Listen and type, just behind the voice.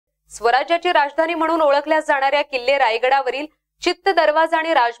स्वराज्याची राजधानी म्हणून ओळखल्या जाणाऱ्या किल्ले रायगडावरील चित्त दरवाजा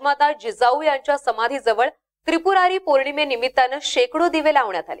आणि राजमाता जिजाऊ यांच्या समाधीजवळ त्रिपुरारी पौर्णिमेनिमित्तानं शेकडो दिवे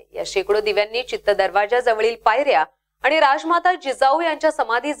लावण्यात आले। या शेकडो दिव्यांनी चित्त दरवाजाजवळील पायऱ्या आणि राजमाता जिजाऊ यांच्या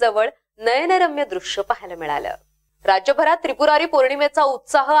समाधीजवळ नयनरम्य दृश्य पाहायला मिळालं। राज्यभरात त्रिपुरारी पौर्णिमेचा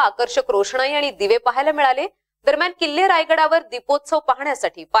उत्साह, आकर्षक रोषणाई आणि दिवे पाहायला मिळाले। दरम्यान किल्ले रायगडावर दीपोत्सव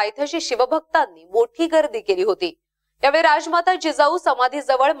पाहण्यासाठी पायथ्याशी शिवभक्तांनी मोठी गर्दी केली होती। यावेळी राजमाता जिजाऊ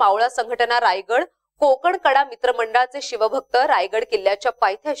समाधीजवळ मावळा संघटना रायगड, कोकण कडा मित्रमंडळाचे शिवभक्त रायगड किल्ल्याच्या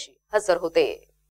पायथ्याशी हजर होते।